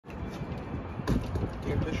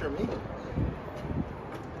Fisher me.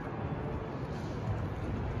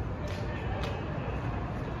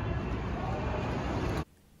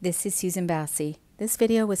 This is Susan Bassey. This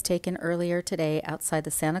video was taken earlier today outside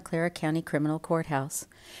the Santa Clara County Criminal Courthouse,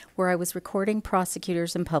 where I was recording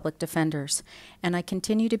prosecutors and public defenders, and I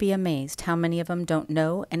continue to be amazed how many of them don't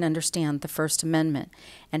know and understand the First Amendment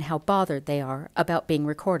and how bothered they are about being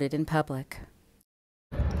recorded in public.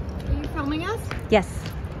 Are you filming us? Yes.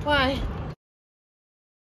 Why?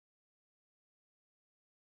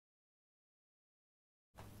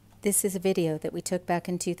 This is a video that we took back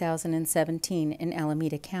in 2017 in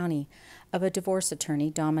Alameda County of a divorce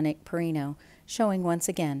attorney, Dominic Perino, showing once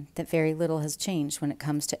again that very little has changed when it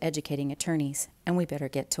comes to educating attorneys, and we better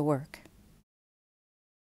get to work.